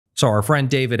So our friend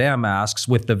David M asks,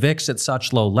 with the VIX at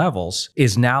such low levels,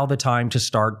 is now the time to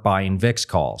start buying VIX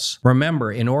calls?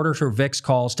 Remember, in order for VIX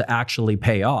calls to actually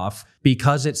pay off,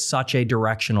 because it's such a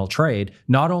directional trade,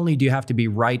 not only do you have to be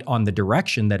right on the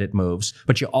direction that it moves,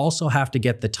 but you also have to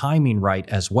get the timing right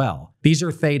as well. These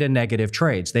are theta negative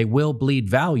trades. They will bleed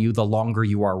value the longer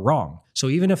you are wrong. So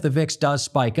even if the VIX does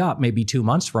spike up maybe 2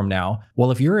 months from now, well,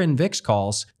 if you're in VIX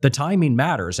calls, the timing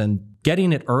matters, and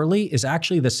getting it early is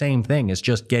actually the same thing as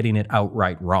just getting it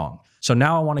outright wrong. So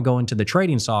now I want to go into the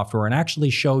trading software and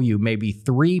actually show you maybe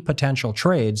 3 potential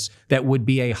trades that would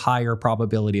be a higher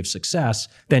probability of success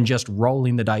than just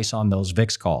rolling the dice on those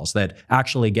VIX calls, that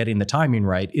actually getting the timing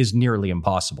right is nearly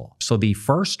impossible. So the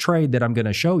first trade that I'm going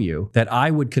to show you that I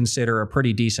would consider a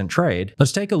pretty decent trade,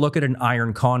 let's take a look at an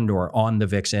iron condor on the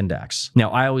VIX index.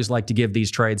 Now, I always like to give these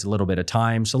trades a little bit of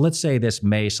time. So let's say this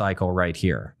May cycle right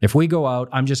here. If we go out,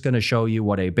 I'm just going to show you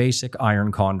what a basic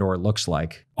iron condor looks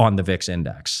like on the VIX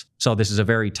index. So this is a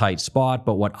very tight spot,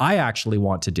 but what I actually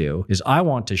want to do is I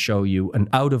want to show you an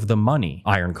out of the money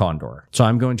iron condor. So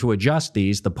I'm going to adjust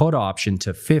the put option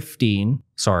to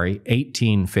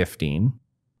 18.15,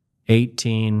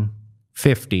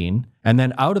 18.15, and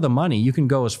then out of the money, you can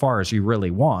go as far as you really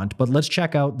want, but let's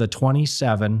check out the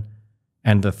 27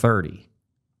 and the 30.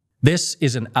 This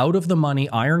is an out of the money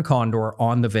iron condor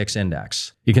on the VIX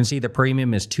index. You can see the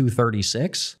premium is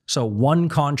 $236. So one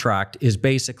contract is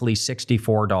basically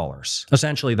 $64.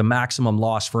 Essentially, the maximum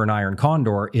loss for an iron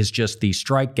condor is just the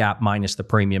strike gap minus the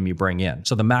premium you bring in.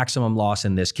 So the maximum loss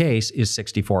in this case is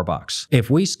 $64.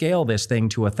 If we scale this thing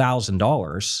to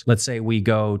 $1,000, let's say we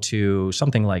go to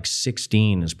something like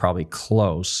 16 is probably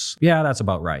close. Yeah, that's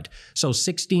about right. So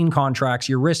 16 contracts,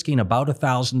 you're risking about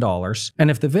 $1,000. And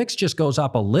if the VIX just goes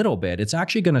up a little bit, it's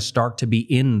actually going to start to be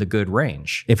in the good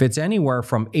range. If it's anywhere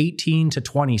from 18 to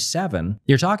 27,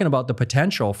 you're talking about the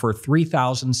potential for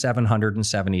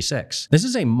 3,776. This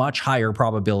is a much higher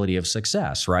probability of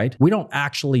success, right? We don't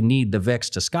actually need the VIX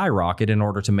to skyrocket in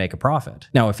order to make a profit.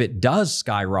 Now, if it does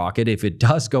skyrocket, if it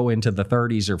does go into the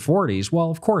 30s or 40s,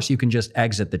 well, of course, you can just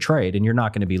exit the trade and you're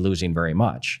not going to be losing very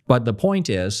much. But the point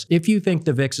is, if you think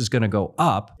the VIX is going to go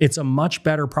up, it's a much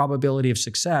better probability of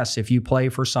success if you play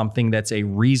for something that's a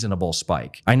reasonable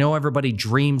spike. I know everybody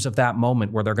dreams of that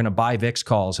moment where they're going to buy VIX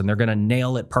calls and they're going to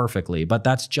nail it perfectly, but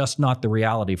that's just not the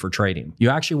reality for trading. You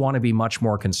actually want to be much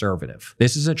more conservative.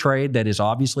 This is a trade that is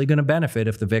obviously going to benefit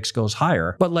if the VIX goes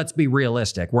higher, but let's be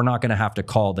realistic. We're not going to have to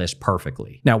call this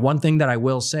perfectly. Now, one thing that I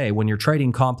will say, when you're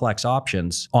trading complex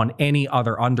options on any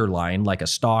other underlying, like a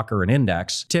stock or an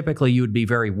index, typically you would be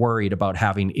very worried about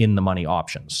having in-the-money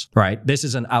options, right? This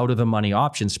is an out-of-the-money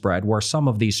option spread where some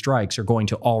of these strikes are going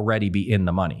to already be in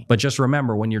the money. But just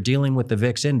remember, when you're dealing with the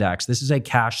VIX index, this is a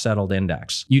cash-settled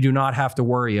index. You do not have to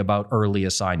worry about early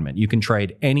assignment. You can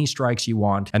trade any strikes you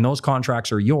want, and those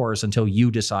contracts are yours until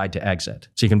you decide to exit.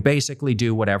 So you can basically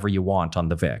do whatever you want on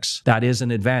the VIX. That is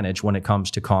an advantage when it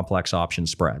comes to complex option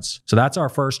spreads. So that's our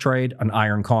first trade, an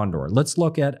iron condor. Let's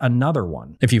look at another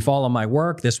one. If you follow my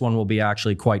work, this one will be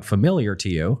actually quite familiar to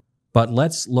you. But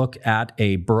let's look at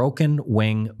a broken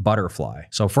wing butterfly.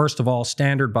 So first of all,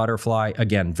 standard butterfly,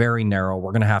 again, very narrow.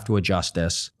 We're going to have to adjust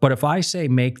this. But if I say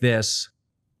make this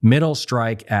middle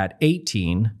strike at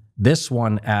 18, this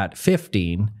one at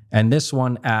 15, and this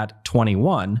one at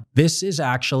 21, this is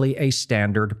actually a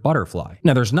standard butterfly.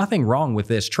 Now, there's nothing wrong with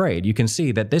this trade. You can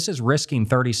see that this is risking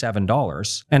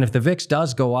 $37, and if the VIX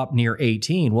does go up near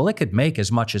 18, well, it could make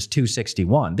as much as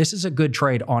 261. This is a good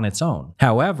trade on its own.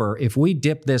 However, if we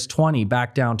dip this 20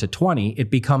 back down to 20,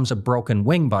 it becomes a broken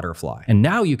wing butterfly. And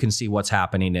now you can see what's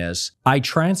happening is I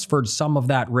transferred some of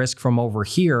that risk from over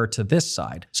here to this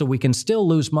side. So we can still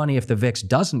lose money if the VIX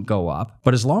doesn't go up,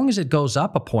 but as long as it goes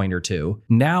up a point or two,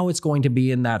 now it's going to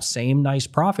be in that same nice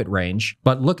profit range.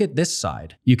 But look at this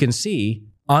side. You can see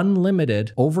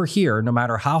unlimited over here, no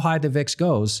matter how high the VIX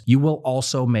goes, you will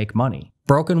also make money.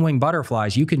 Broken wing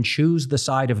butterflies, you can choose the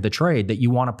side of the trade that you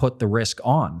want to put the risk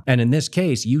on. And in this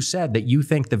case, you said that you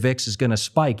think the VIX is going to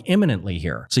spike imminently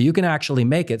here. So you can actually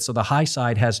make it so the high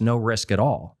side has no risk at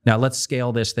all. Now let's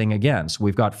scale this thing again. So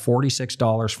we've got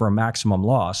 $46 for a maximum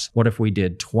loss. What if we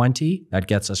did 20? That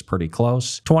gets us pretty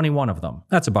close. 21 of them.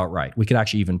 That's about right. We could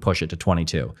actually even push it to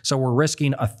 22. So we're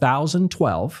risking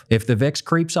 1,012. If the VIX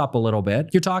creeps up a little bit,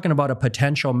 you're talking about a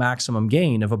potential maximum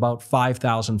gain of about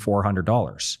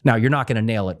 $5,400. Now you're not going going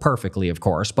to nail it perfectly, of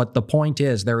course, but the point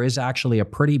is there is actually a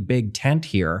pretty big tent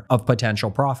here of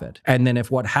potential profit. And then if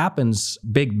what happens,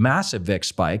 big massive VIX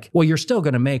spike, well, you're still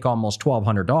going to make almost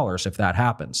 $1,200 if that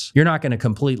happens. You're not going to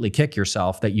completely kick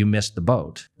yourself that you missed the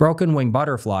boat. Broken wing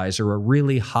butterflies are a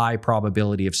really high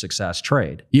probability of success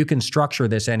trade. You can structure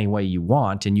this any way you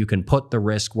want, and you can put the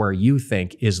risk where you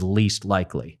think is least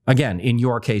likely. Again, in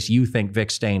your case, you think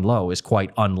VIX staying low is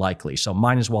quite unlikely, so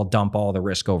might as well dump all the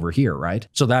risk over here, right?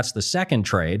 So that's the second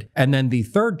trade. And then the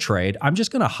third trade, I'm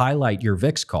just going to highlight your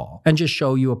VIX call and just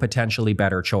show you a potentially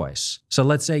better choice. So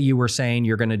let's say you were saying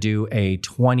you're going to do a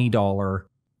 $20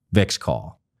 VIX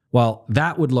call. Well,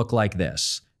 that would look like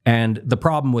this. And the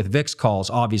problem with VIX calls,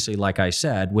 obviously, like I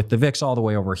said, with the VIX all the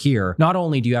way over here, not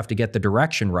only do you have to get the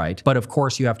direction right, but of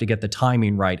course you have to get the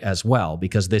timing right as well,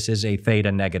 because this is a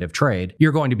theta negative trade.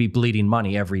 You're going to be bleeding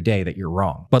money every day that you're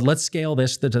wrong. But let's scale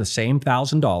this to the same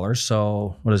 $1,000.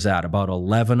 So what is that? About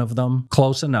 11 of them?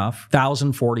 Close enough.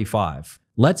 1,045.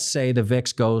 Let's say the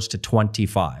VIX goes to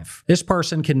 25. This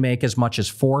person can make as much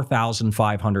as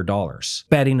 $4,500.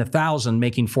 Betting 1,000,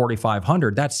 making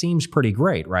 4,500, that seems pretty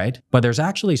great, right? But there's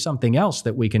actually something else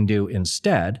that we can do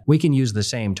instead. We can use the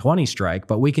same 20 strike,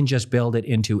 but we can just build it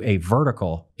into a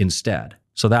vertical instead.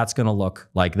 So that's going to look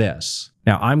like this.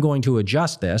 Now I'm going to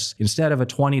adjust this. Instead of a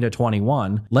 20 to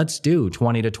 21, let's do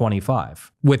 20 to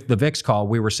 25. With the VIX call,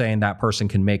 we were saying that person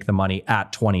can make the money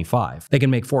at 25. They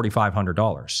can make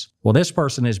 $4,500. Well, this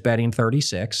person is betting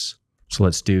 36. So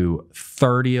let's do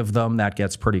 30 of them. That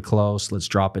gets pretty close. Let's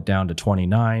drop it down to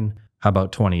 29. How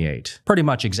about 28? Pretty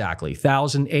much exactly.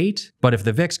 1,008. But if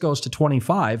the VIX goes to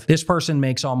 25, this person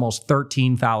makes almost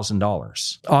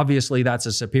 $13,000. Obviously, that's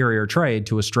a superior trade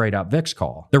to a straight up VIX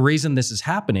call. The reason this is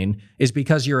happening is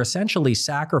because you're essentially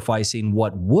sacrificing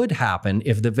what would happen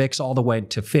if the VIX all the way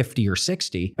to 50 or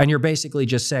 60. And you're basically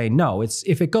just saying, no,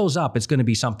 if it goes up, it's going to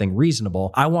be something reasonable.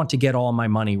 I want to get all my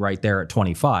money right there at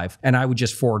 25. And I would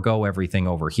just forego everything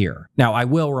over here. Now, I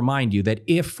will remind you that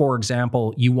if, for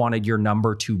example, you wanted your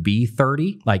number to be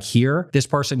 30, like here, this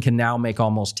person can now make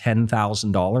almost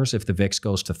 $10,000 if the VIX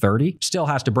goes to 30. Still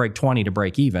has to break 20 to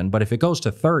break even, but if it goes to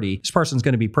 30, this person's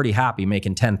going to be pretty happy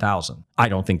making 10,000. I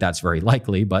don't think that's very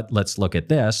likely, but let's look at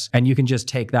this, and you can just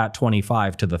take that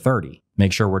 25 to the 30.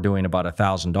 Make sure we're doing about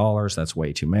 $1,000. That's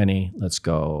way too many. Let's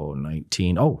go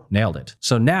 19. Oh, nailed it.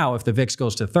 So now if the VIX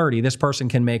goes to 30, this person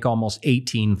can make almost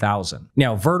 18,000.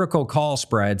 Now, vertical call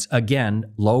spreads,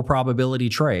 again, low probability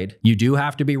trade. You do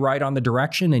have to be right on the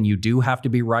direction and you do have to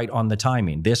be right on the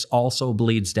timing. This also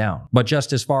bleeds down. But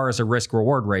just as far as a risk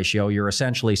reward ratio, you're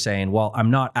essentially saying, well,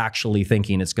 I'm not actually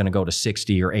thinking it's going to go to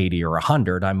 60 or 80 or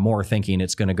 100. I'm more thinking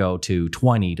it's going to go to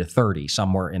 20 to 30,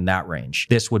 somewhere in that range.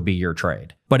 This would be your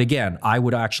trade. But again, I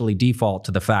would actually default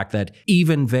to the fact that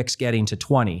even VIX getting to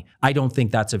 20, I don't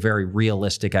think that's a very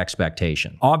realistic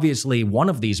expectation. Obviously, one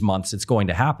of these months it's going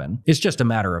to happen. It's just a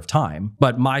matter of time.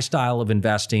 But my style of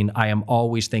investing, I am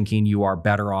always thinking you are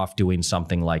better off doing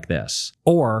something like this.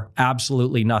 Or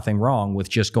absolutely nothing wrong with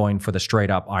just going for the straight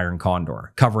up iron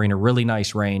condor, covering a really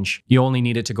nice range. You only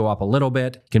need it to go up a little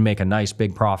bit, can make a nice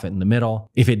big profit in the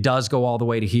middle. If it does go all the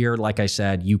way to here, like I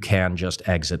said, you can just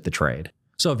exit the trade.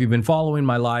 So if you've been following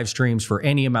my live streams for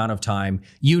any amount of time,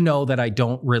 you know that I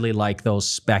don't really like those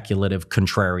speculative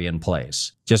contrarian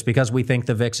plays. Just because we think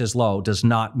the VIX is low does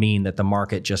not mean that the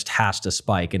market just has to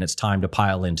spike and it's time to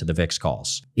pile into the VIX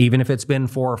calls. Even if it's been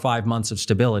 4 or 5 months of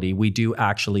stability, we do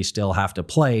actually still have to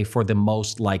play for the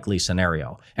most likely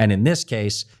scenario. And in this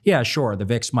case, yeah, sure, the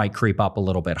VIX might creep up a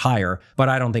little bit higher, but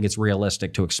I don't think it's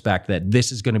realistic to expect that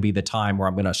this is going to be the time where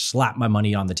I'm going to slap my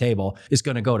money on the table. It's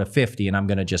going to go to 50 and I'm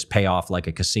going to just pay off like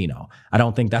a casino. I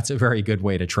don't think that's a very good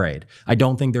way to trade. I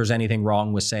don't think there's anything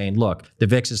wrong with saying, look, the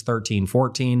VIX is 13,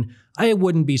 14. I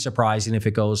wouldn't be surprising if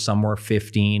it goes somewhere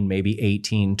 15, maybe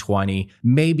 18, 20,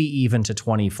 maybe even to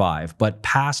 25. But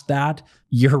past that,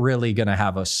 you're really going to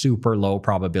have a super low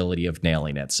probability of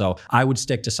nailing it. So I would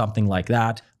stick to something like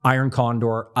that. Iron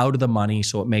condor, out of the money,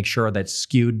 so it makes sure that's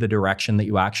skewed the direction that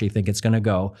you actually think it's going to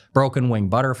go. Broken wing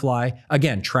butterfly,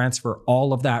 again, transfer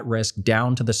all of that risk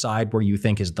down to the side where you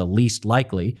think is the least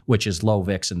likely, which is low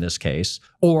VIX in this case.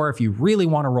 Or if you really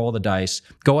want to roll the dice,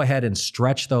 go ahead and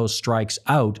stretch those strikes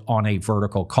out on a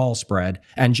vertical call spread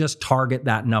and just target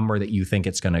that number that you think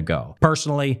it's going to go.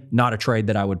 Personally, not a trade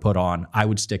that I would put on. I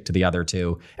would stick to the other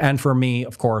two. And for me,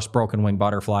 of course, broken wing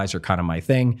butterflies are kind of my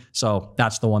thing. So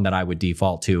that's the one that I would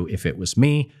default to if it was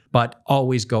me, but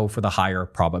always go for the higher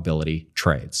probability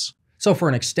trades. So for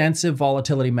an extensive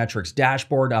volatility metrics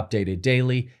dashboard updated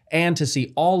daily, and to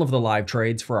see all of the live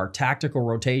trades for our tactical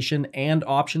rotation and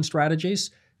option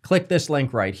strategies, click this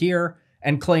link right here.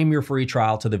 and claim your free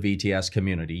trial to the VTS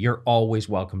community. You're always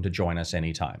welcome to join us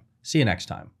anytime. See you next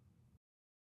time.